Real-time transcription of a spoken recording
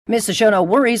Miss the show, no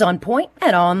worries, on point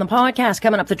and on the podcast.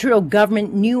 Coming up, the Trudeau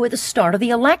government knew at the start of the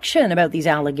election about these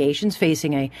allegations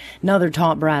facing another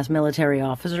top brass military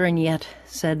officer and yet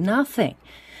said nothing.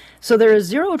 So there is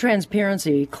zero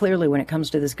transparency, clearly, when it comes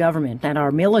to this government and our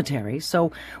military.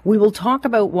 So we will talk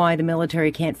about why the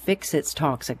military can't fix its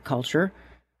toxic culture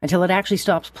until it actually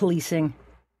stops policing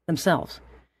themselves.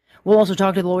 We'll also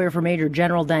talk to the lawyer for Major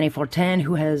General Dany Fortin,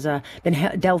 who has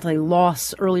been dealt a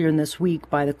loss earlier in this week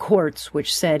by the courts,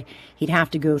 which said he'd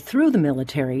have to go through the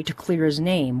military to clear his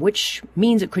name, which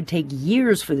means it could take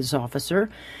years for this officer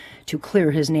to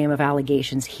clear his name of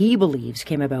allegations he believes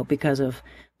came about because of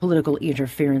political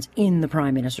interference in the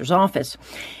Prime Minister's office.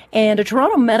 And a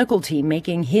Toronto medical team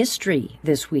making history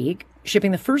this week,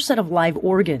 shipping the first set of live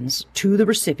organs to the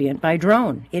recipient by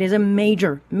drone. It is a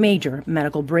major, major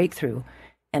medical breakthrough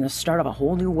and the start of a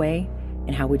whole new way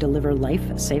in how we deliver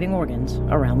life-saving organs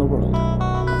around the world.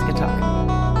 Let's get talking.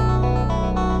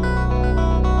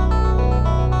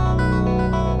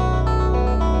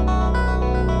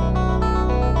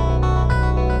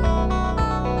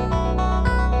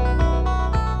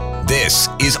 This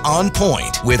is On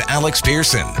Point with Alex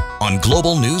Pearson on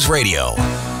Global News Radio.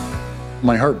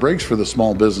 My heart breaks for the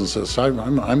small businesses.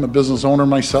 I'm a business owner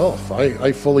myself.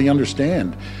 I fully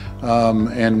understand.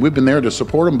 And we've been there to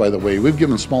support them, by the way. We've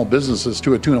given small businesses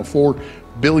to a tune of $4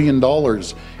 billion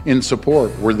in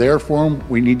support. We're there for them.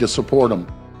 We need to support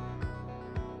them.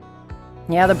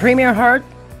 Yeah, the Premier heart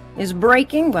is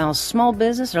breaking while small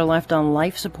business are left on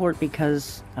life support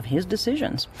because of his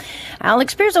decisions.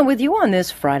 Alex Pearson with you on this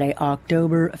Friday,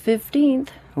 October 15th.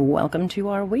 Welcome to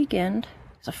our weekend.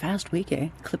 It's a fast week, eh?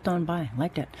 Clipped on by. I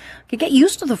liked it. I could get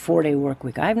used to the 4-day work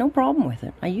week. I have no problem with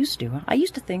it. I used to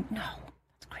think, no,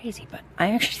 it's crazy, but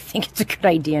I actually think it's a good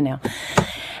idea now.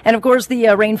 And of course, the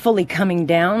rain fully coming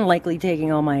down, likely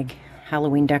taking all my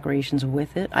Halloween decorations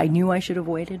with it. I knew I should have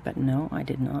waited, but no, I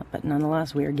did not. But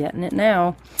nonetheless, we are getting it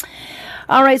now.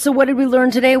 All right, so what did we learn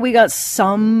today? We got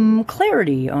some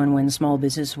clarity on when small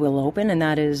business will open, and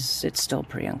that is, it's still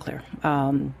pretty unclear.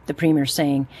 The Premier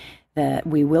saying that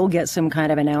we will get some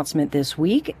kind of announcement this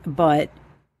week, but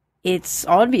it's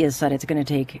obvious that it's going to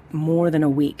take more than a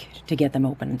week to get them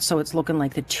open. So it's looking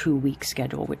like the 2-week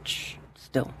schedule, which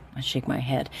still, I shake my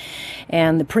head.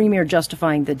 And the Premier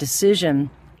justifying the decision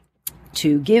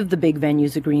to give the big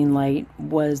venues the green light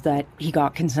was that he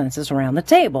got consensus around the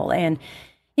table. And,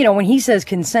 you know, when he says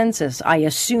consensus, I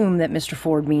assume that Mr.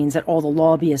 Ford means that all the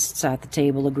lobbyists at the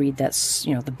table agreed that,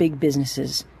 you know, the big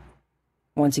businesses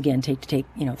once again take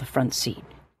the front seat.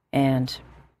 And,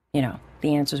 you know,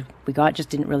 the answers we got just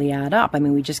didn't really add up. I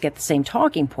mean, we just get the same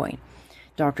talking point.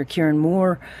 Dr. Kieran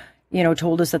Moore, you know,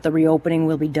 told us that the reopening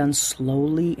will be done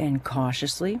slowly and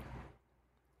cautiously.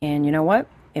 And you know what?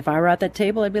 If I were at that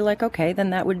table, I'd be like, okay,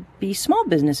 then that would be small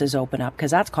businesses open up,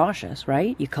 because that's cautious,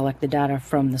 right? You collect the data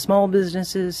from the small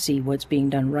businesses, see what's being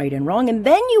done right and wrong, and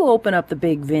then you open up the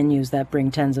big venues that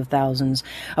bring tens of thousands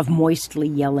of moistly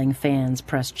yelling fans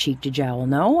pressed cheek to jowl.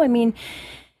 No, I mean,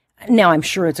 now I'm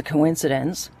sure it's a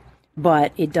coincidence,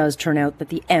 but it does turn out that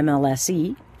the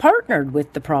MLSE partnered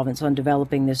with the province on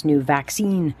developing this new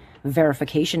vaccine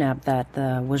verification app that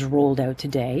was rolled out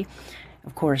today.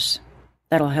 Of course,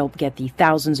 that'll help get the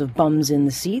thousands of bums in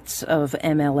the seats of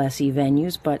MLSE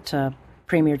venues, but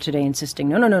Premier today insisting,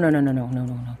 no.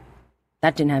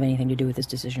 That didn't have anything to do with this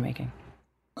decision-making.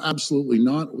 Absolutely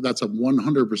not. That's a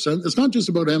 100%. It's not just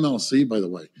about MLC, by the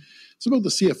way. It's about the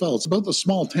CFL. It's about the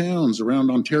small towns around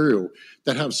Ontario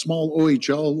that have small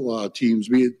OHL teams,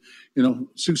 be it, you know,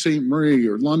 Sault Ste. Marie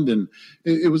or London.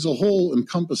 It was a whole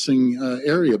encompassing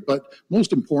area. But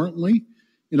most importantly,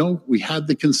 you know, we had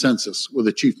the consensus with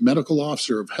the chief medical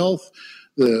officer of health.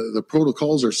 The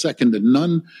protocols are second to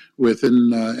none within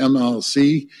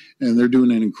MLC, and they're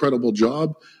doing an incredible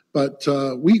job. But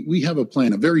we have a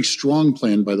plan, a very strong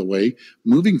plan, by the way,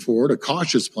 moving forward, a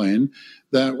cautious plan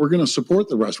that we're going to support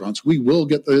the restaurants. We will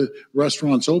get the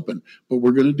restaurants open, but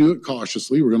we're going to do it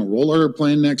cautiously. We're going to roll out our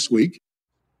plan next week.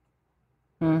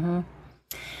 Mm-hmm.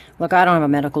 Look, I don't have a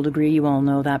medical degree. You all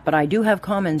know that, but I do have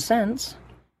common sense.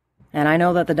 And I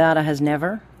know that the data has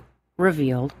never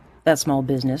revealed that small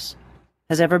business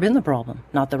has ever been the problem.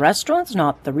 Not the restaurants,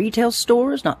 not the retail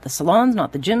stores, not the salons,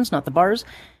 not the gyms, not the bars.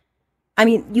 I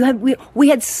mean, we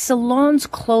had salons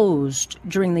closed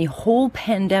during the whole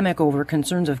pandemic over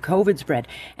concerns of COVID spread,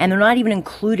 and they're not even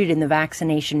included in the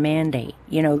vaccination mandate.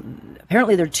 You know,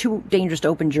 apparently they're too dangerous to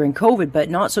open during COVID, but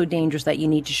not so dangerous that you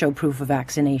need to show proof of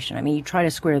vaccination. I mean, you try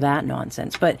to square that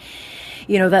nonsense. But,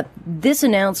 you know, that this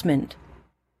announcement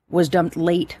was dumped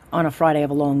late on a Friday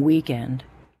of a long weekend.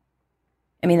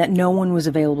 I mean, that no one was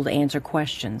available to answer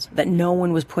questions, that no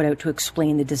one was put out to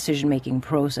explain the decision-making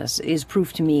process is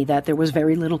proof to me that there was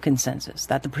very little consensus,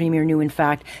 that the Premier knew, in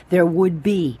fact, there would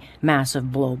be massive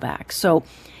blowback. So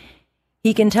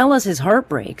he can tell us his heart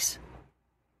breaks,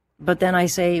 but then I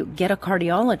say, get a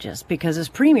cardiologist, because as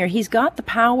Premier, he's got the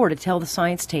power to tell the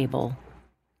science table,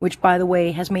 which, by the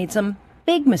way, has made some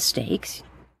big mistakes,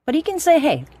 but he can say,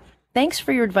 hey, thanks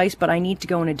for your advice, but I need to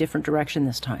go in a different direction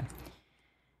this time.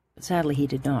 But sadly, he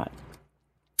did not.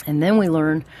 And then we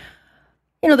learn,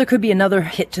 there could be another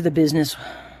hit to the business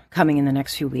coming in the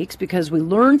next few weeks, because we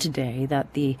learned today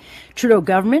that the Trudeau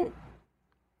government,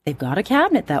 they've got a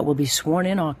cabinet that will be sworn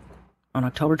in on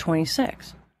October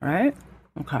 26th, right?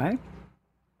 Okay.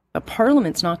 But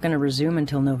Parliament's not going to resume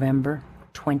until November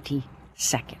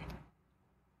 22nd.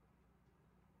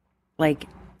 Like,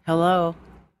 hello,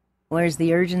 where's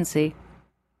the urgency?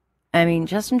 I mean,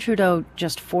 Justin Trudeau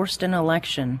just forced an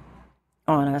election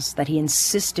on us that he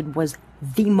insisted was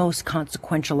the most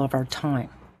consequential of our time,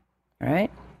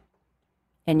 right?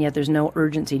 And yet there's no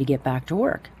urgency to get back to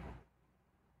work.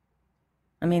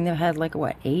 I mean, they've had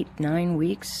 8-9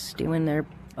 weeks doing their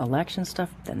election stuff,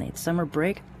 then they had summer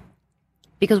break.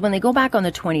 Because when they go back on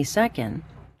the 22nd,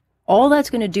 all that's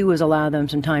going to do is allow them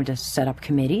some time to set up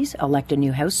committees, elect a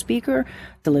new House Speaker,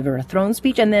 deliver a throne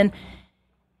speech, and then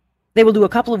they will do a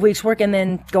couple of weeks' work and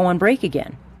then go on break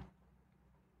again.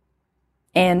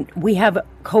 And we have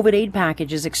COVID aid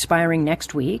packages expiring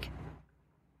next week.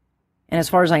 And as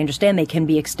far as I understand, they can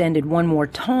be extended one more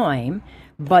time,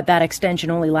 but that extension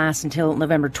only lasts until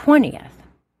November 20th.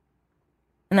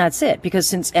 And that's it, because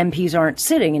since MPs aren't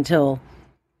sitting until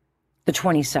the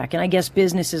 22nd, I guess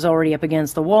business is already up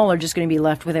against the wall, are just going to be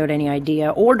left without any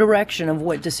idea or direction of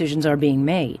what decisions are being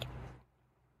made.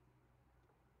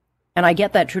 And I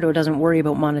get that Trudeau doesn't worry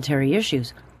about monetary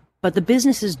issues, but the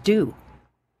businesses do.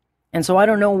 And so I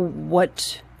don't know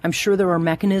what, I'm sure there are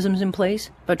mechanisms in place,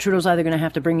 but Trudeau's either going to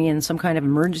have to bring in some kind of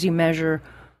emergency measure,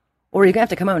 or he's going to have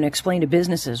to come out and explain to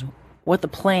businesses what the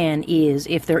plan is,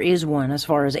 if there is one, as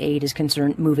far as aid is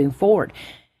concerned, moving forward.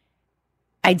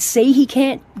 I'd say he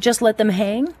can't just let them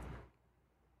hang,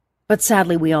 but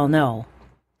sadly we all know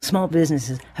small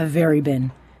businesses have very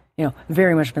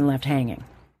much been left hanging.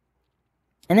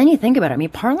 And then you think about it, I mean,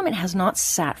 Parliament has not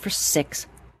sat for 6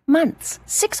 months.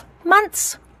 6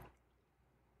 months!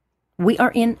 We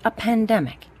are in a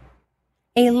pandemic,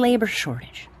 a labor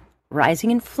shortage,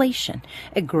 rising inflation,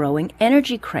 a growing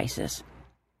energy crisis.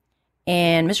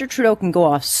 And Mr. Trudeau can go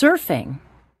off surfing,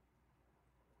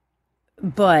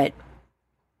 but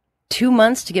 2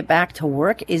 months to get back to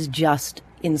work is just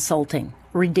insulting,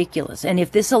 ridiculous. And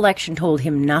if this election told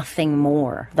him nothing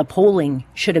more, the polling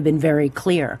should have been very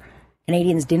clear.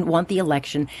 Canadians didn't want the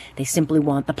election. They simply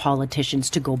want the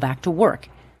politicians to go back to work.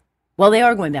 Well, they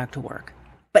are going back to work,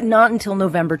 but not until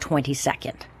November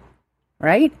 22nd,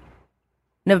 right?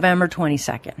 November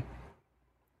 22nd.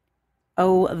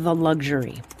 Oh, the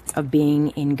luxury of being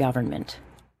in government.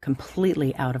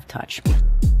 Completely out of touch.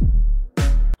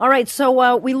 All right,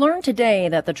 so we learned today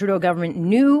that the Trudeau government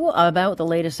knew about the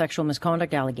latest sexual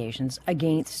misconduct allegations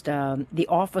against the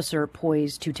officer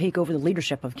poised to take over the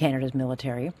leadership of Canada's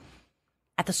military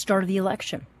at the start of the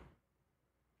election.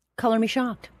 Color me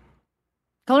shocked.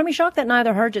 Color me shocked that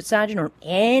neither Harjit Sajjan or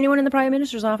anyone in the Prime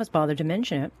Minister's office bothered to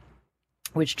mention it,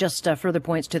 which just further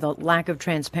points to the lack of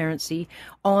transparency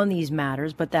on these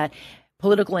matters, but that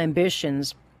political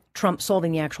ambitions trump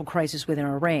solving the actual crisis within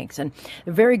our ranks. And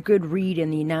a very good read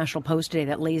in the National Post today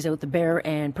that lays out the bare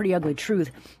and pretty ugly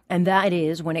truth, and that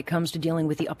is when it comes to dealing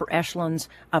with the upper echelons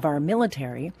of our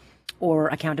military or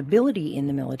accountability in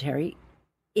the military,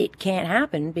 it can't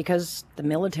happen because the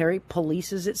military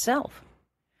polices itself.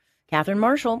 Kathryn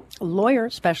Marshall, a lawyer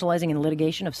specializing in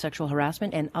litigation of sexual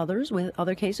harassment and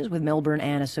other cases with Milburn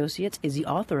and Associates, is the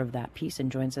author of that piece and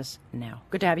joins us now.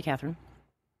 Good to have you, Kathryn.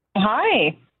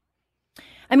 Hi.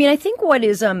 I mean, I think what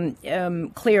is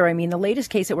clear, I mean, the latest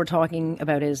case that we're talking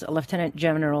about is Lieutenant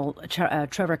General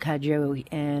Trevor Kajou,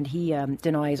 and he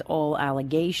denies all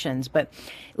allegations. But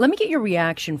let me get your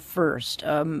reaction first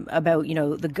about,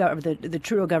 the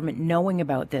Trudeau government knowing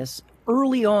about this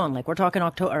early on. Like, we're talking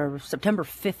September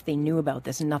 5th, they knew about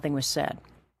this and nothing was said.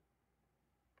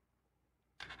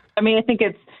 I mean, I think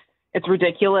it's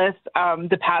ridiculous.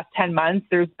 The past 10 months,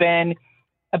 there's been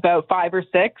about 5 or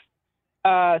 6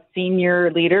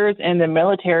 senior leaders in the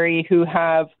military who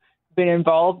have been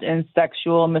involved in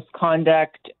sexual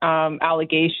misconduct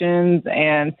allegations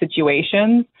and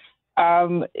situations.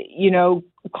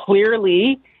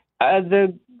 Clearly,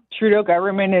 the Trudeau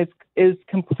government is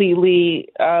completely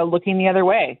looking the other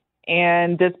way,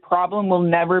 and this problem will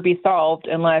never be solved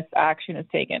unless action is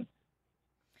taken.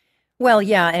 Well,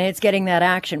 yeah, and it's getting that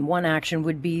action. One action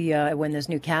would be when this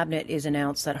new cabinet is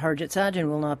announced that Harjit Sajjan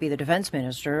will not be the defense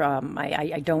minister.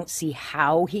 I don't see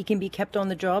how he can be kept on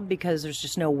the job because there's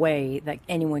just no way that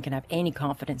anyone can have any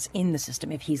confidence in the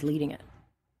system if he's leading it.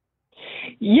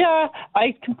 Yeah,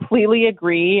 I completely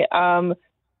agree. What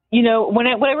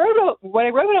I wrote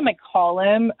about in my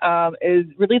column is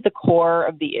really the core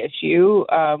of the issue,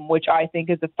 which I think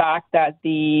is the fact that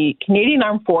the Canadian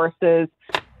Armed Forces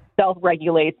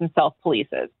self-regulates and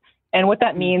self-polices. And what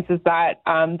that means is that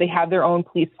they have their own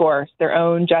police force, their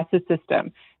own justice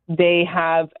system. They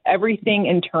have everything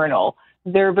internal.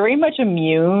 They're very much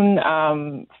immune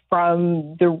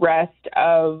from the rest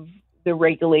of the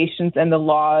regulations and the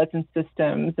laws and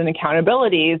systems and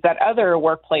accountabilities that other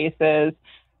workplaces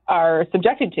are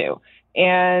subjected to.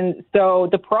 And so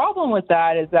the problem with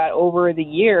that is that over the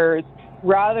years,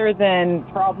 rather than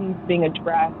problems being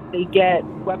addressed, they get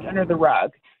swept under the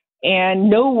rug. And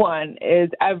no one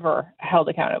is ever held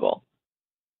accountable.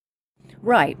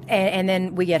 Right. And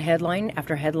then we get headline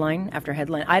after headline after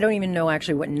headline. I don't even know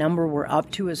actually what number we're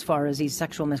up to as far as these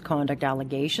sexual misconduct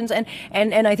allegations. And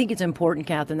I think it's important,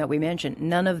 Kathryn, that we mention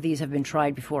none of these have been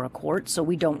tried before a court, so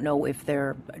we don't know if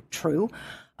they're true.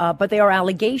 But they are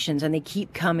allegations, and they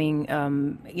keep coming,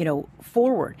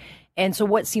 forward. And so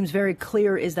what seems very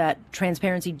clear is that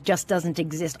transparency just doesn't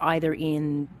exist either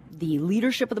in the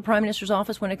leadership of the Prime Minister's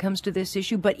office when it comes to this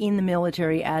issue, but in the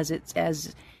military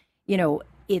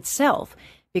itself.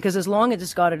 Because as long as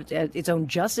it's got its own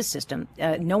justice system,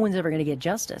 no one's ever going to get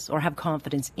justice or have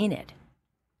confidence in it.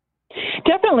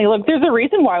 Definitely. Look, there's a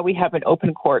reason why we have an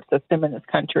open court system in this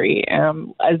country,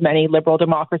 as many liberal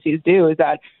democracies do, is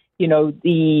that,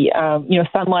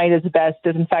 sunlight is the best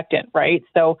disinfectant, right?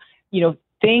 So,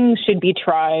 things should be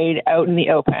tried out in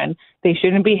the open. They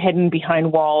shouldn't be hidden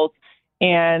behind walls.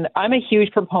 And I'm a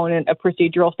huge proponent of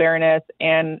procedural fairness,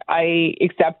 and I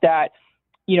accept that,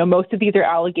 most of these are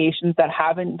allegations that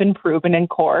haven't been proven in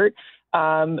court,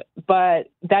 but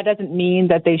that doesn't mean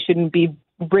that they shouldn't be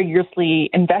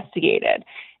rigorously investigated.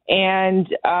 And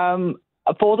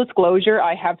full disclosure,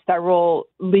 I have several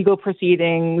legal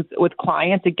proceedings with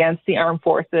clients against the armed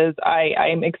forces.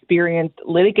 I'm experienced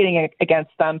litigating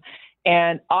against them.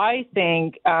 And I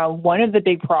think one of the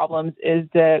big problems is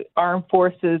the armed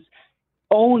forces'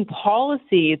 own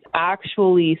policies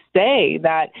actually say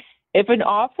that if an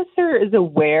officer is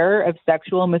aware of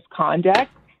sexual misconduct,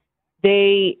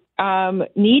 they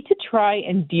need to try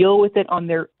and deal with it on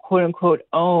their quote unquote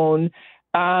own,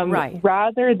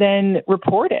 rather than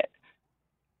report it.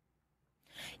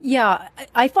 Yeah,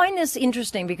 I find this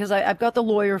interesting because I've got the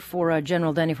lawyer for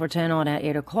General Dany Fortin on at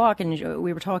 8 o'clock, and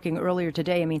we were talking earlier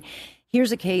today. I mean,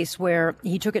 here's a case where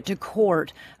he took it to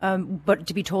court, but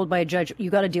to be told by a judge, you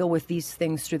got to deal with these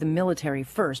things through the military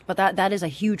first. But that is a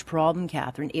huge problem,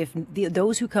 Kathryn. If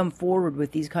those who come forward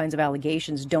with these kinds of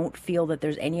allegations don't feel that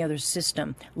there's any other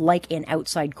system like an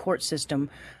outside court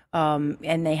system,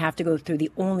 and they have to go through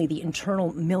only the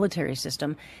internal military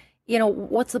system,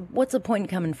 what's the point in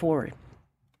coming forward?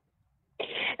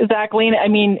 Exactly. I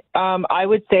mean, I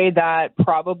would say that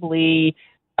probably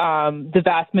the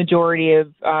vast majority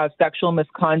of sexual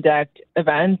misconduct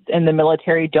events in the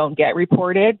military don't get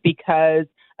reported because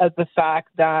of the fact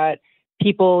that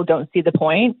people don't see the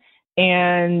point.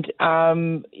 And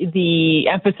the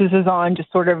emphasis is on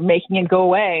just sort of making it go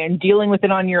away and dealing with it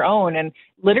on your own. And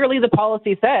literally the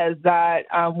policy says that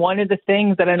one of the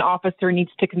things that an officer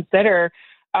needs to consider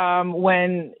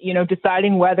when,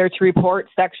 deciding whether to report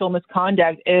sexual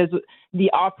misconduct is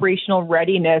the operational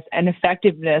readiness and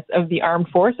effectiveness of the armed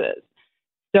forces.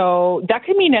 So that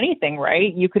could mean anything,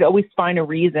 right? You could always find a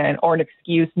reason or an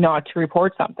excuse not to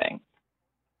report something.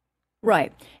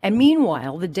 Right. And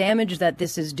meanwhile, the damage that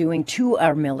this is doing to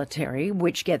our military,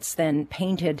 which gets then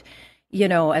painted,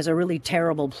 as a really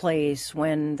terrible place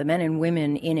when the men and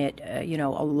women in it,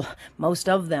 most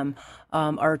of them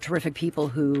are terrific people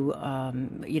who,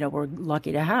 we're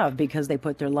lucky to have because they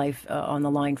put their life on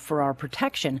the line for our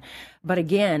protection. But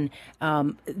again,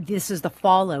 this is the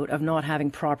fallout of not having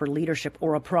proper leadership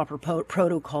or a proper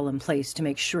protocol in place to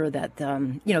make sure that,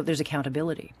 there's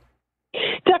accountability.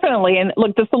 Definitely. And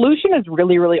look, the solution is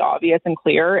really, really obvious and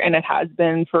clear, and it has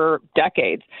been for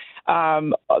decades.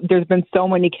 There's been so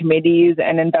many committees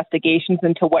and investigations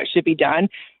into what should be done.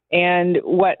 And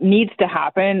what needs to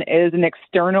happen is an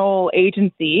external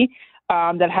agency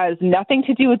that has nothing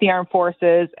to do with the armed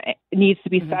forces needs to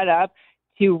be set up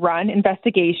to run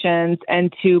investigations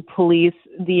and to police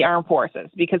the armed forces,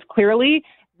 because clearly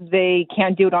they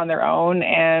can't do it on their own.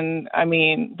 And I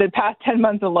mean, the past 10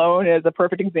 months alone is a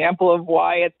perfect example of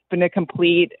why it's been a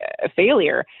complete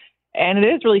failure. And it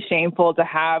is really shameful to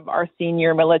have our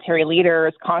senior military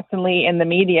leaders constantly in the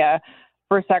media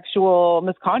for sexual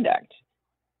misconduct.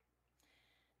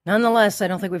 Nonetheless, I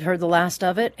don't think we've heard the last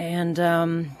of it, and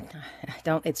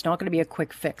it's not going to be a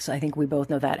quick fix. I think we both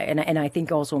know that. And I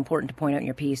think also important to point out in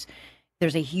your piece,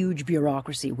 there's a huge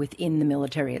bureaucracy within the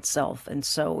military itself. And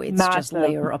so it's Massive. Just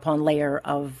layer upon layer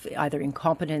of either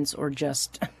incompetence or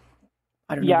just,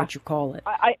 I don't know what you call it.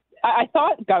 I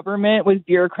thought government was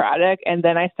bureaucratic, and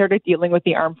then I started dealing with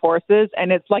the armed forces,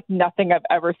 and it's like nothing I've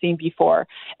ever seen before.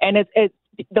 And it's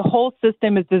the whole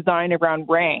system is designed around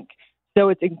rank. So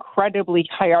it's incredibly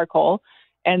hierarchical.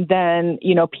 And then,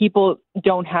 people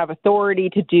don't have authority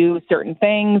to do certain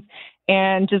things,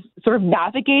 and just sort of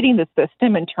navigating the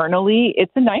system internally,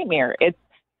 it's a nightmare. It's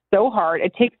so hard.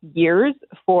 It takes years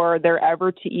for there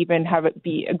ever to even have it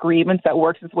be a grievance that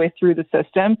works its way through the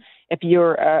system. If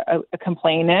you're a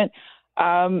complainant,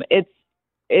 it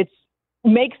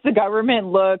makes the government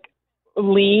look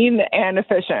lean and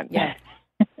efficient. Yeah.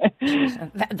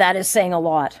 That is saying a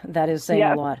lot.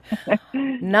 A lot.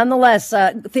 Nonetheless,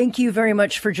 thank you very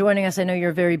much for joining us. I know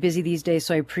you're very busy these days,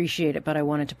 so I appreciate it. But I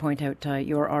wanted to point out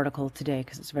your article today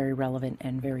because it's very relevant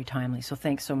and very timely. So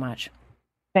thanks so much.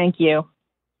 Thank you.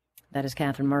 That is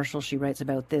Kathryn Marshall. She writes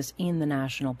about this in the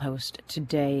National Post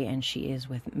today, and she is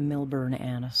with Milburn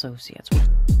and Associates.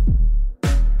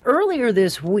 Earlier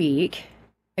this week,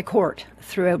 a court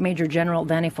threw out Major General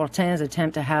Dany Fortin's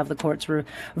attempt to have the courts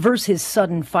reverse his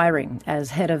sudden firing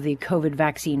as head of the COVID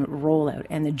vaccine rollout.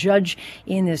 And the judge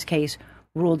in this case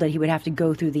ruled that he would have to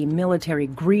go through the military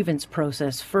grievance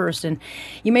process first. And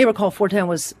you may recall Fortin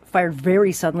was fired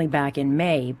very suddenly back in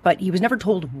May, but he was never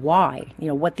told why,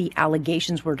 what the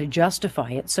allegations were to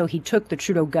justify it. So he took the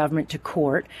Trudeau government to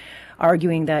court,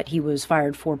 arguing that he was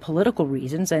fired for political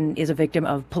reasons and is a victim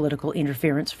of political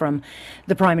interference from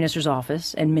the Prime Minister's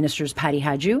office and Ministers Patty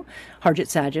Hajdu, Harjit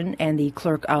Sajjan, and the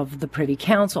clerk of the Privy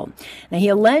Council. Now, he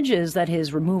alleges that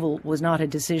his removal was not a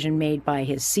decision made by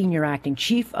his senior acting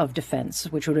chief of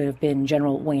defense, which would have been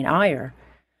General Wayne Eyre.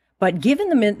 But given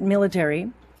the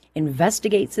military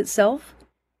investigates itself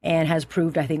and has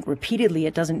proved, I think, repeatedly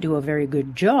it doesn't do a very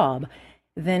good job,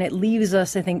 then it leaves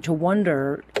us, I think, to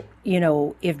wonder,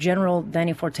 if General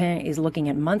Dany Fortin is looking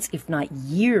at months, if not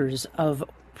years, of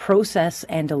process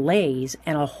and delays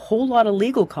and a whole lot of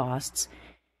legal costs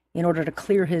in order to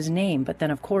clear his name. But then,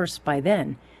 of course, by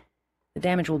then, the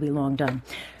damage will be long done.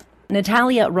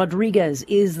 Natalia Rodriguez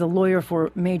is the lawyer for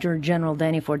Major General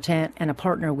Dany Fortin and a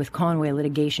partner with Conway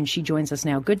Litigation. She joins us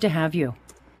now. Good to have you.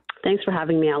 Thanks for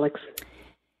having me, Alex.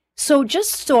 So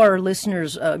just so our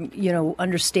listeners,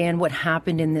 understand what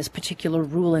happened in this particular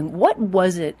ruling, what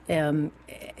was it, that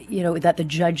the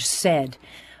judge said,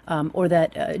 or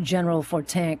that General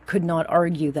Fortin could not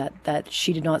argue that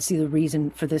she did not see the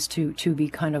reason for this to be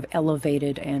kind of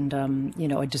elevated and,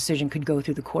 a decision could go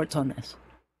through the courts on this?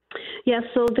 Yeah,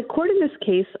 so the court in this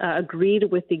case agreed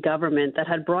with the government that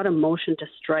had brought a motion to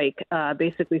strike,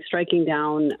 basically striking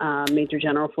down Major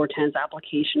General Fortin's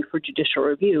application for judicial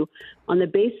review on the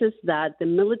basis that the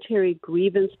military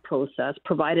grievance process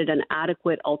provided an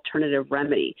adequate alternative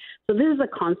remedy. So this is a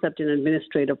concept in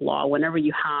administrative law. Whenever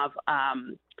you have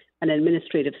an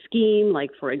administrative scheme, like,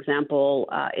 for example,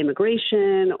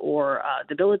 immigration or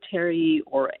the military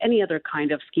or any other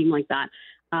kind of scheme like that,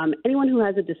 anyone who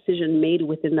has a decision made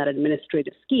within that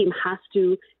administrative scheme has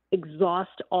to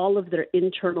exhaust all of their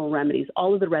internal remedies,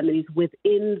 all of the remedies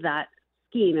within that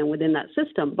scheme and within that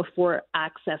system before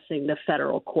accessing the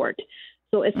federal court.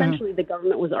 So essentially, the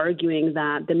government was arguing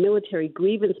that the military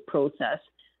grievance process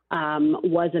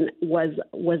was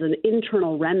an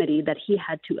internal remedy that he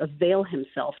had to avail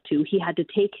himself to. He had to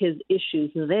take his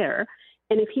issues there.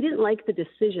 And if he didn't like the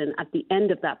decision at the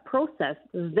end of that process,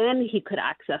 then he could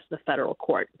access the federal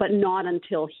court, but not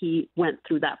until he went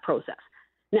through that process.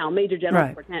 Now, Major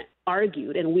General Fortin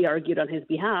argued, and we argued on his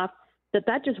behalf,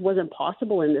 that just wasn't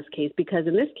possible in this case, because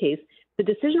in this case, the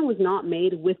decision was not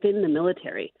made within the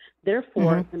military.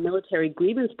 Therefore, the military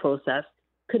grievance process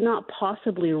could not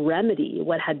possibly remedy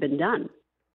what had been done.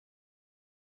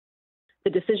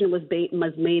 The decision was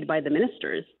made by the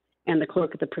ministers and the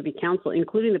clerk of the Privy Council,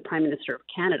 including the Prime Minister of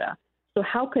Canada. So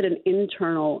how could an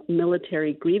internal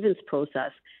military grievance process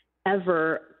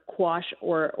ever quash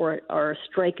or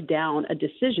strike down a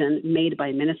decision made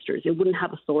by ministers? It wouldn't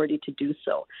have authority to do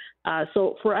so.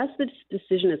 So for us, this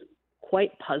decision is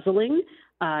quite puzzling,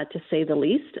 to say the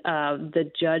least.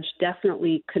 The judge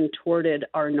definitely contorted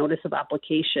our notice of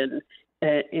application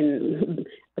in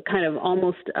kind of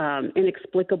almost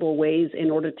inexplicable ways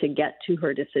in order to get to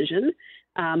her decision.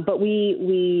 But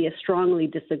we strongly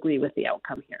disagree with the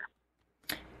outcome here.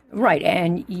 Right,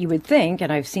 and you would think,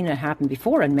 and I've seen it happen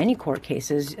before in many court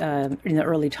cases, in the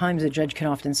early times, a judge can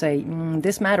often say,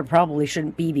 this matter probably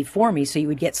shouldn't be before me, so you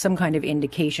would get some kind of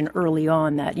indication early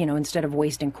on that, instead of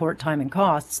wasting court time and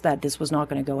costs, that this was not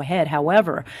going to go ahead.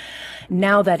 However,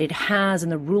 now that it has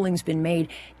and the ruling's been made,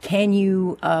 can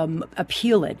you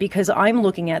appeal it? Because I'm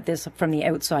looking at this from the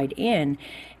outside in,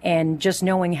 and just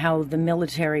knowing how the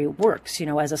military works,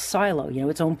 as a silo,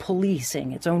 its own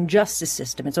policing, its own justice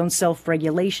system, its own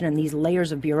self-regulation, and these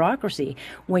layers of bureaucracy,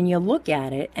 when you look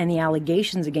at it and the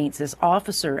allegations against this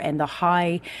officer and the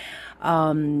high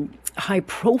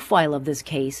profile of this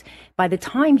case, by the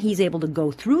time he's able to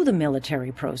go through the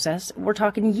military process, we're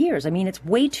talking years. I mean, it's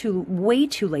way too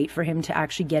late for him to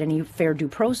actually get any fair due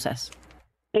process.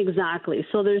 Exactly.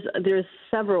 So there's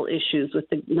several issues with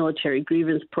the military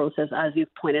grievance process, as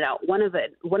you've pointed out. One of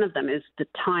them is the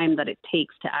time that it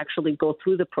takes to actually go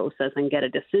through the process and get a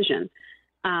decision.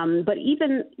 But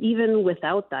even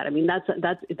without that, I mean,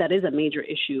 that is a major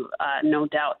issue, no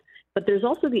doubt. But there's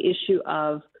also the issue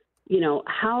of,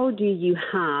 how do you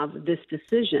have this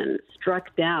decision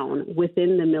struck down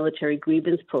within the military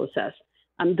grievance process?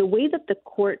 The way that the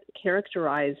court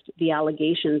characterized the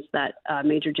allegations that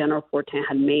Major General Fortin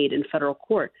had made in federal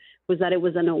court was that it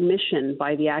was an omission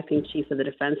by the acting chief of the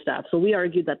defense staff. So we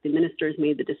argued that the ministers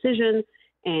made the decision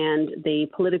and they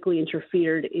politically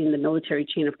interfered in the military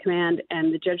chain of command.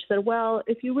 And the judge said, well,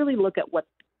 if you really look at what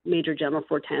Major General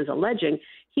Fortin is alleging,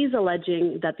 he's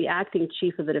alleging that the acting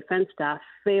chief of the defense staff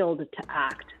failed to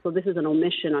act. So this is an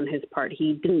omission on his part.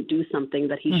 He didn't do something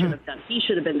that he should have done. He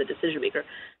should have been the decision maker.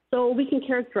 So we can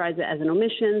characterize it as an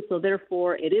omission. So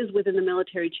therefore, it is within the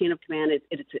military chain of command.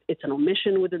 It's an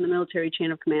omission within the military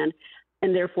chain of command,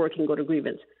 and therefore it can go to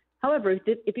grievance. However,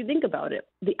 if you think about it,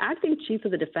 the acting chief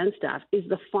of the defense staff is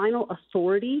the final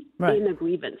authority in a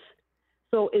grievance.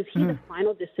 So is he the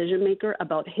final decision maker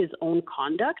about his own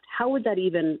conduct? How would that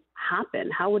even happen?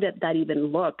 How would that even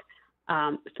look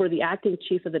for the acting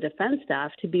chief of the defense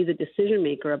staff to be the decision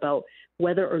maker about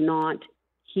whether or not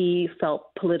he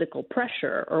felt political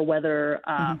pressure or whether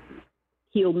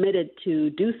he omitted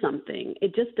to do something?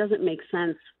 It just doesn't make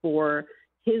sense for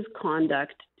his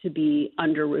conduct to be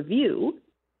under review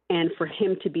and for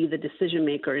him to be the decision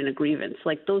maker in a grievance.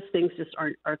 Like, those things just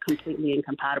are completely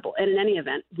incompatible. And in any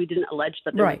event, we didn't allege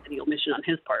that there was any omission on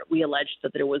his part. We alleged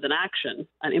that there was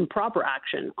an improper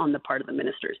action on the part of the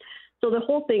ministers. So the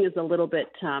whole thing is a little bit,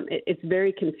 it's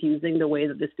very confusing the way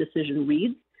that this decision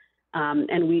reads.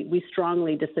 And we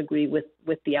strongly disagree with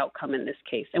the outcome in this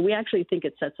case. And we actually think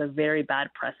it sets a very bad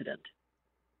precedent.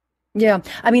 Yeah.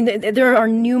 I mean, there are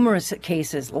numerous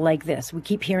cases like this. We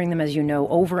keep hearing them, as you know,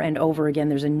 over and over again.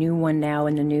 There's a new one now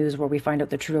in the news where we find out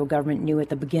the Trudeau government knew at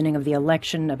the beginning of the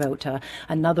election about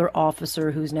another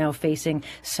officer who's now facing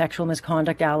sexual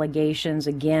misconduct allegations.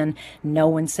 Again, no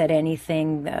one said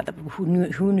anything.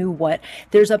 Who knew what?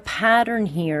 There's a pattern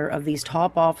here of these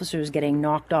top officers getting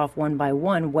knocked off one by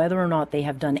one. Whether or not they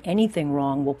have done anything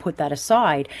wrong, we'll put that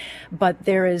aside. But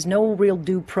there is no real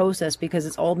due process because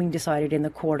it's all being decided in the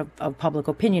court of public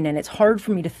opinion. And it's hard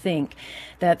for me to think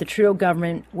that the Trudeau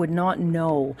government would not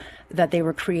know that they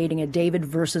were creating a David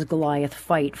versus Goliath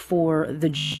fight for the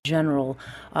general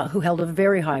who held a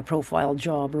very high profile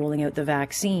job rolling out the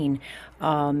vaccine,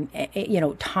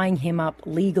 tying him up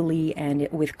legally and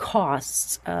with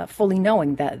costs, fully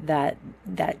knowing that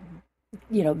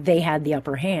they had the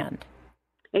upper hand.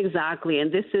 Exactly.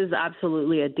 And this is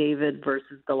absolutely a David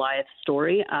versus Goliath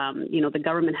story. The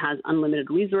government has unlimited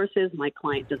resources. My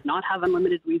client does not have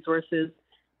unlimited resources.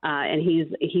 And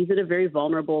he's in a very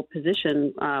vulnerable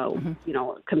position,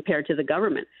 compared to the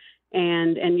government.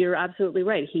 And you're absolutely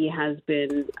right. He has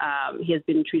been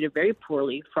treated very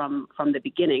poorly from the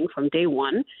beginning, from day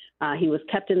one. He was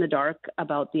kept in the dark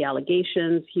about the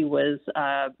allegations. He was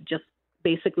just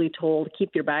basically told,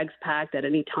 keep your bags packed at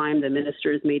any time. The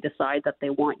ministers may decide that they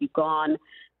want you gone.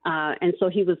 And so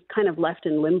he was kind of left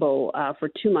in limbo for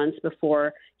 2 months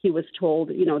before he was told,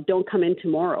 don't come in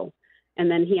tomorrow. And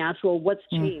then he asked, well, what's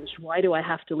changed? Why do I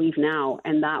have to leave now?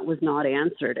 And that was not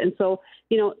answered. And so,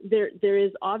 there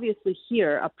is obviously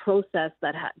here a process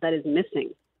that is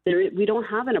missing. We don't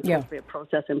have an appropriate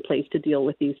process in place to deal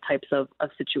with these types of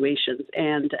situations.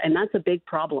 And that's a big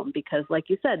problem because, like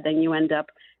you said, then you end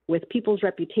up with people's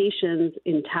reputations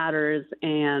in tatters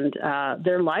and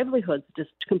their livelihoods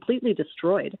just completely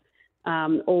destroyed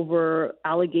over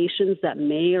allegations that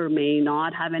may or may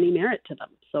not have any merit to them.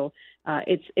 So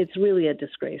it's really a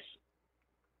disgrace.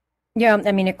 Yeah,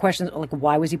 I mean, it questions like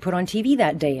why was he put on TV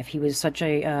that day if he was such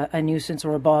a nuisance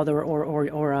or a bother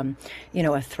or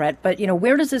a threat. But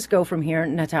where does this go from here,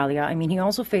 Natalia? I mean, he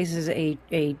also faces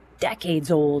a decades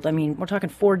old. I mean, we're talking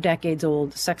 4 decades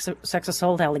old sex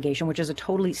assault allegation, which is a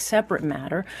totally separate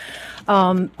matter.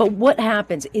 But what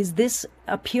happens? Is this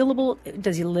appealable?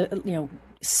 Does he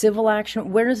civil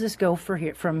action? Where does this go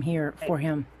from here for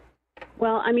him?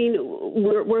 Well, I mean,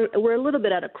 we're a little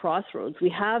bit at a crossroads. We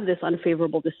have this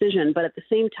unfavorable decision, but at the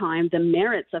same time, the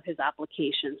merits of his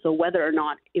application, so whether or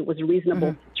not it was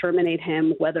reasonable to terminate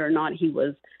him, whether or not he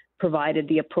was provided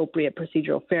the appropriate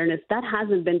procedural fairness, that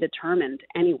hasn't been determined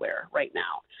anywhere right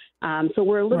now. So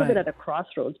we're a little bit at a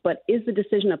crossroads. But is the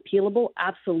decision appealable?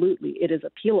 Absolutely, it is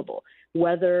appealable.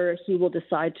 Whether he will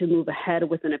decide to move ahead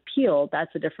with an appeal,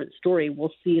 that's a different story.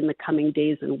 We'll see in the coming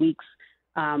days and weeks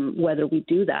whether we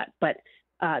do that. But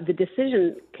the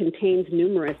decision contains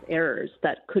numerous errors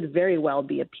that could very well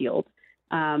be appealed.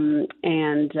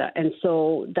 And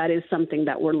so that is something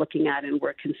that we're looking at and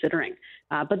we're considering.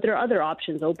 But there are other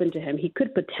options open to him. He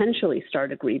could potentially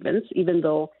start a grievance, even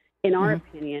though in our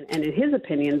opinion and in his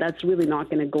opinion, that's really not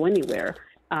going to go anywhere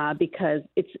because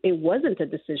it wasn't a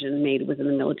decision made within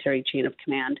the military chain of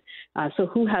command. So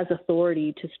who has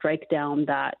authority to strike down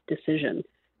that decision?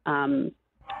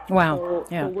 Wow.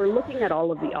 So we're looking at all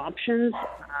of the options,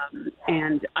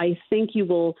 and I think you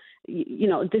will,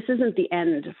 this isn't the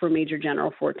end for Major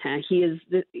General Fortin.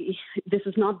 This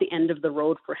is not the end of the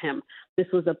road for him. This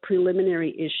was a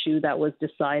preliminary issue that was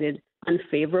decided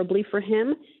unfavorably for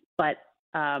him, but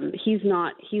he's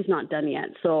not done yet.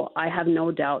 So I have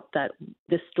no doubt that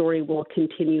this story will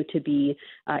continue to be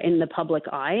in the public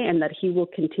eye and that he will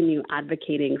continue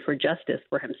advocating for justice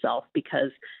for himself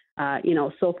because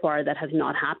so far that has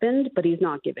not happened, but he's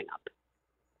not giving up.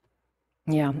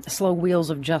 Yeah, slow wheels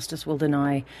of justice will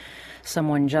deny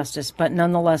someone justice, but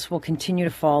nonetheless, we'll continue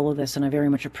to follow this, and I very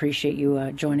much appreciate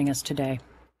you joining us today.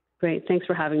 Great. Thanks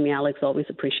for having me, Alex. Always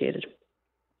appreciated.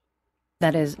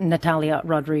 That is Natalia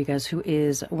Rodriguez, who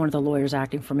is one of the lawyers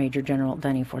acting for Major General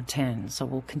Dany Fortin. So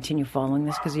we'll continue following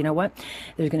this because you know what?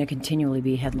 There's going to continually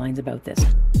be headlines about this.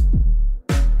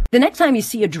 The next time you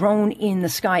see a drone in the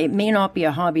sky, it may not be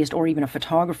a hobbyist or even a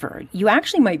photographer. You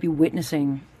actually might be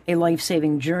witnessing a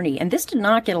life-saving journey. And this did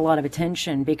not get a lot of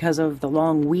attention because of the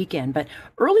long weekend. But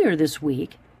earlier this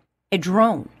week, a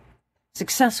drone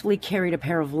successfully carried a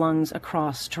pair of lungs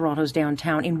across Toronto's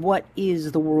downtown in what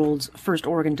is the world's first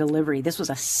organ delivery. This was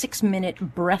a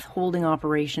 6-minute breath-holding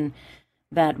operation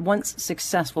that, once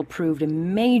successful, proved a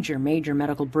major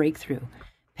medical breakthrough,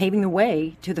 paving the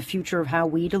way to the future of how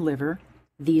we deliver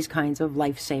these kinds of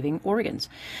life-saving organs.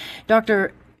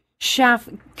 Dr.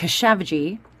 Shaf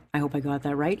Keshavjee, I hope I got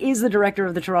that right, is the director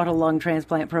of the Toronto Lung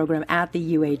Transplant Program at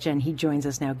the UHN. He joins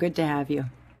us now. Good to have you.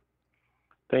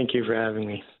 Thank you for having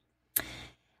me.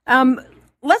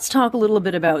 Let's talk a little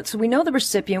bit about, so we know the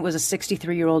recipient was a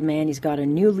 63-year-old man. He's got a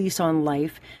new lease on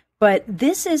life, but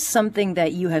this is something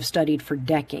that you have studied for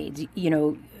decades,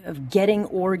 of getting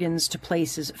organs to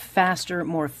places faster,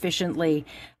 more efficiently.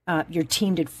 Your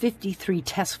team did 53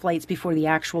 test flights before the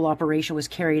actual operation was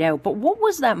carried out. But what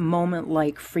was that moment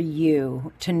like for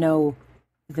you to know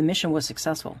the mission was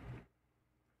successful?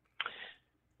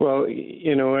 Well,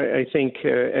 I think,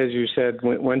 as you said,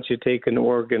 once you take an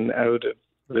organ out of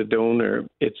the donor,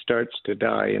 it starts to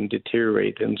die and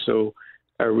deteriorate. And so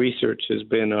our research has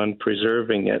been on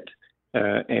preserving it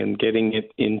and getting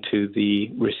it into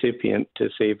the recipient to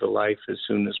save a life as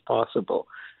soon as possible.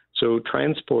 So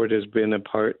transport has been a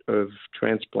part of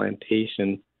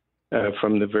transplantation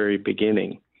from the very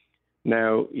beginning.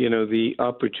 Now, the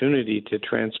opportunity to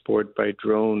transport by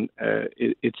drone,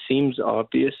 it seems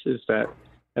obvious is that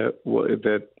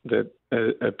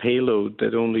a payload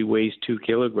that only weighs 2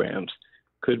 kilograms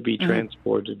could be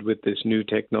transported with this new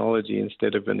technology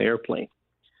instead of an airplane.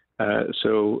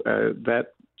 So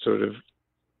that sort of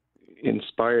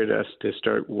inspired us to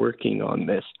start working on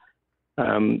this.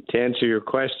 To answer your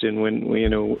question, when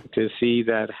to see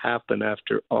that happen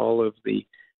after all of the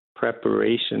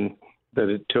preparation that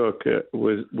it took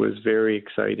was very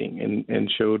exciting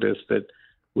and showed us that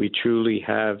we truly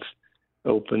have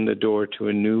opened the door to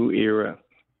a new era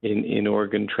in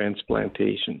organ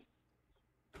transplantation.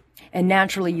 And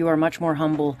naturally, you are much more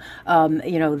humble,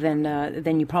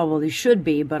 than you probably should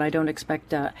be. But I don't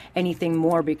expect anything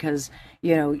more because,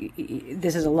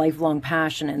 this is a lifelong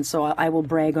passion. And so I will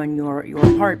brag on your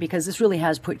part because this really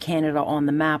has put Canada on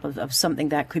the map of something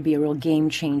that could be a real game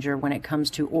changer when it comes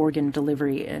to organ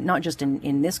delivery, not just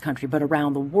in this country, but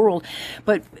around the world.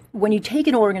 But when you take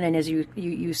an organ and, as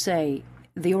you say,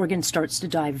 the organ starts to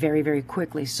die very, very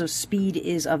quickly. So speed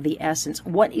is of the essence.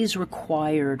 What is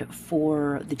required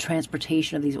for the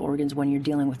transportation of these organs when you're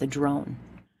dealing with a drone?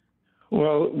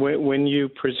 Well, when you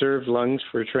preserve lungs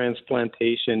for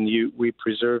transplantation, we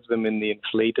preserve them in the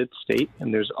inflated state,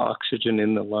 and there's oxygen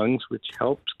in the lungs, which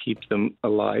helps keep them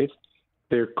alive.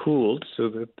 They're cooled so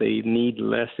that they need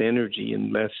less energy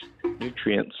and less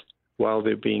nutrients while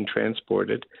they're being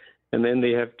transported. And then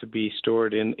they have to be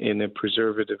stored in a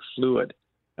preservative fluid.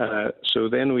 So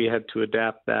then we had to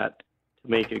adapt that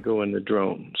to make it go in the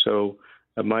drone. So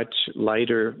a much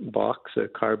lighter box, a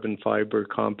carbon fiber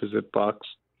composite box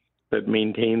that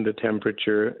maintained the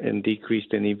temperature and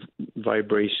decreased any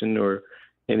vibration or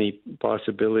any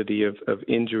possibility of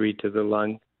injury to the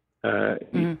lung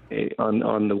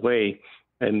on the way,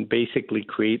 and basically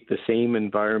create the same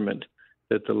environment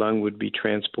that the lung would be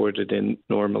transported in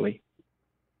normally.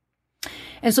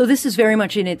 And so this is very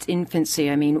much in its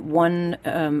infancy. I mean, one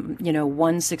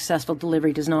successful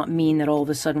delivery does not mean that all of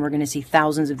a sudden we're going to see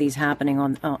thousands of these happening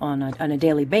on a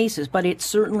daily basis. But it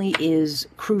certainly is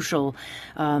crucial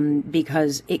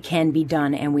because it can be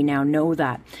done, and we now know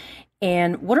that.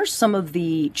 And what are some of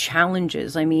the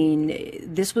challenges? I mean,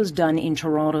 this was done in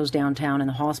Toronto's downtown in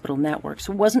the hospital network,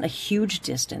 so it wasn't a huge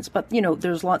distance. But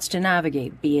there's lots to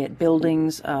navigate, be it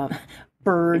buildings,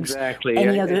 birds, exactly.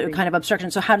 any other kind of obstruction.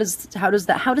 So how is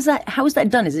that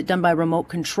done? Is it done by remote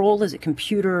control? Is it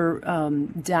computer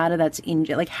data that's in?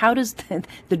 Like, how does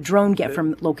the drone get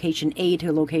from location A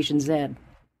to location Z?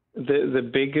 The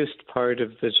biggest part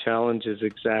of the challenge is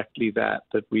exactly that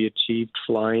we achieved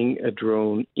flying a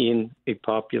drone in a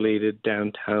populated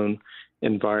downtown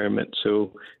environment.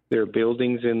 So there are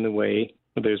buildings in the way,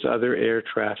 there's other air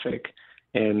traffic,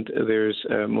 and there's,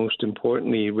 most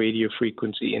importantly, radio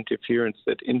frequency interference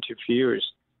that interferes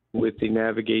with the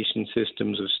navigation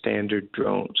systems of standard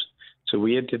drones. So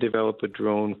we had to develop a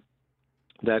drone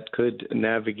that could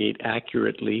navigate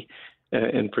accurately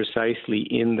and precisely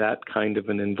in that kind of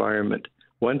an environment.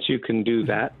 Once you can do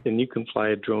that, then you can fly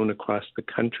a drone across the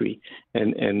country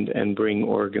and bring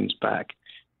organs back.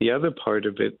 The other part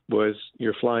of it was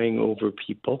you're flying over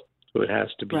people, so it has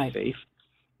to be safe.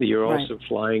 You're also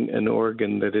flying an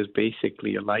organ that is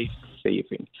basically a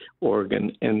life-saving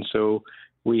organ. And so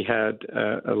we had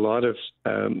a lot of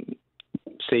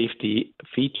safety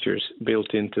features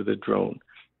built into the drone.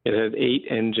 It had 8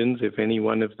 engines. If any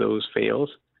one of those fails,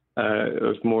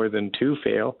 if more than 2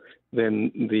 fail,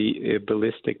 then the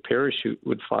ballistic parachute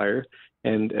would fire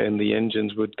and the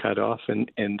engines would cut off,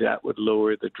 and that would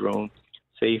lower the drone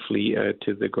safely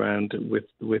to the ground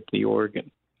with the organ.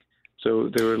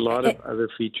 So there were a lot of other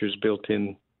features built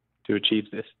in to achieve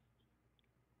this.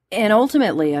 And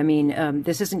ultimately, I mean,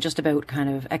 this isn't just about kind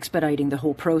of expediting the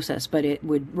whole process, but it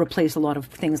would replace a lot of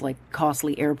things like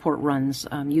costly airport runs,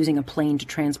 using a plane to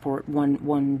transport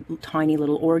one tiny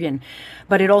little organ.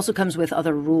 But it also comes with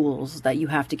other rules that you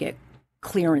have to get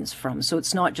clearance from. So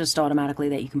it's not just automatically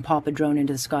that you can pop a drone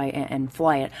into the sky and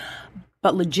fly it.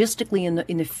 But logistically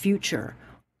in the future,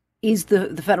 is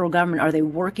the federal government, are they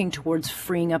working towards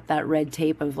freeing up that red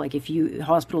tape of, like, if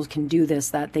hospitals can do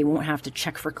this, that they won't have to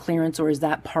check for clearance, or is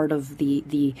that part of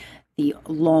the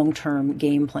long-term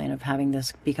game plan of having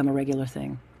this become a regular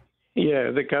thing?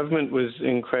 Yeah, the government was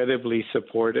incredibly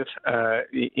supportive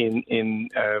in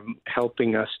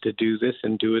helping us to do this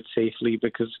and do it safely,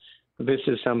 because this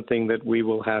is something that we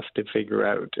will have to figure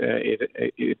out.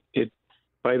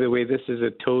 By the way, this is a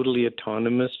totally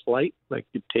autonomous flight. Like,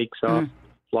 it takes off,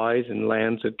 flies and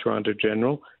lands at Toronto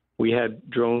General. We had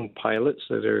drone pilots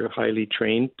that are highly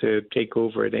trained to take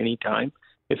over at any time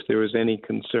if there was any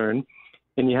concern.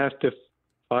 And you have to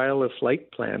file a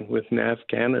flight plan with NAV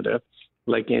Canada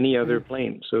like any other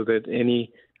plane, so that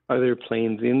any other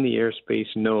planes in the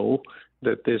airspace know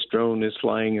that this drone is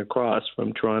flying across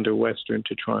from Toronto Western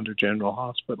to Toronto General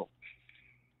Hospital.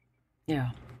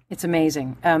 Yeah, it's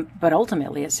amazing. But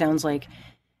ultimately, it sounds like,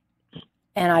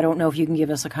 and I don't know if you can give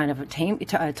us a kind of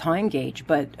a time gauge,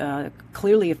 but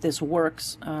clearly if this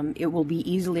works, it will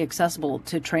be easily accessible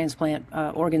to transplant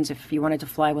organs if you wanted to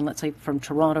fly one, let's say, from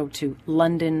Toronto to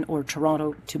London or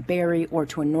Toronto to Barrie or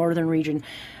to a northern region.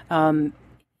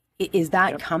 Is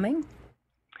that coming?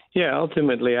 Yeah,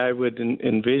 ultimately I would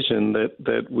envision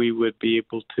that we would be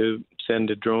able to send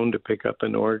a drone to pick up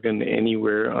an organ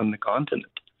anywhere on the continent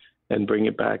and bring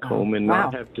it back home and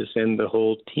not have to send the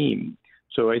whole team.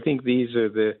 So I think these are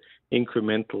the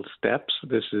incremental steps.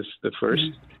 This is the first,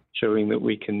 showing that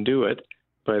we can do it,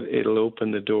 but it'll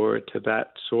open the door to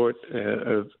that sort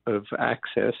of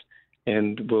access,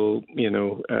 and will,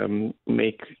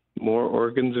 make more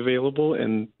organs available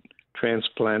and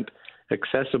transplant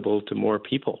accessible to more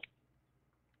people.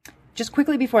 Just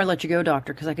quickly before I let you go,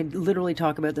 Doctor, because I could literally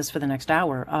talk about this for the next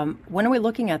hour. When are we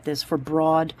looking at this for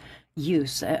broad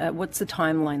use? What's the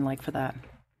timeline like for that?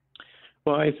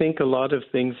 Well, I think a lot of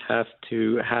things have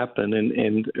to happen,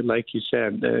 and like you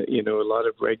said, a lot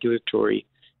of regulatory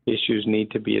issues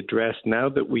need to be addressed. Now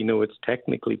that we know it's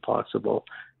technically possible,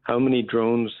 how many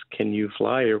drones can you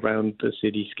fly around the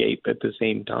cityscape at the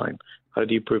same time? How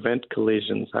do you prevent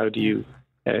collisions? How do you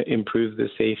improve the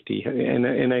safety?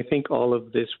 And I think all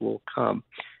of this will come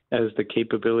as the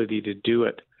capability to do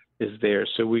it is there.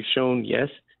 So we've shown, yes,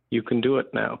 you can do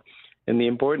it now. And the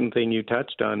important thing you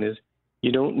touched on is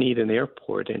you don't need an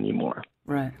airport anymore.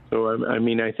 Right. So,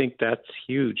 I think that's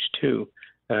huge, too,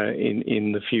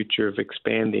 in the future of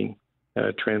expanding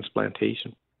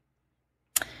transplantation.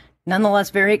 Nonetheless,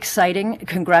 very exciting.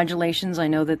 Congratulations. I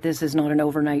know that this is not an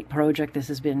overnight project. This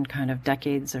has been kind of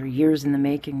decades or years in the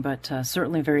making, but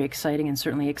certainly very exciting, and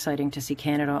certainly exciting to see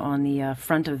Canada on the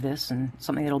front of this and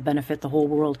something that will benefit the whole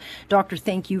world. Doctor,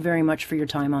 thank you very much for your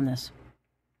time on this.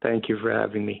 Thank you for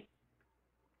having me.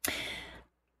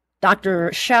 Dr.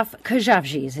 Shaf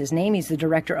Keshavjee is his name. He's the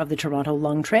director of the Toronto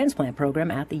Lung Transplant Program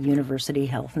at the University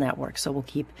Health Network. So we'll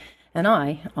keep an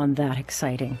eye on that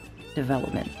exciting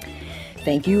development.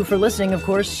 Thank you for listening. Of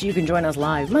course, you can join us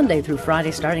live Monday through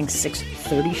Friday starting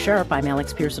 6:30 sharp. I'm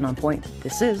Alex Pearson on point.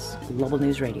 This is Global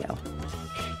News Radio.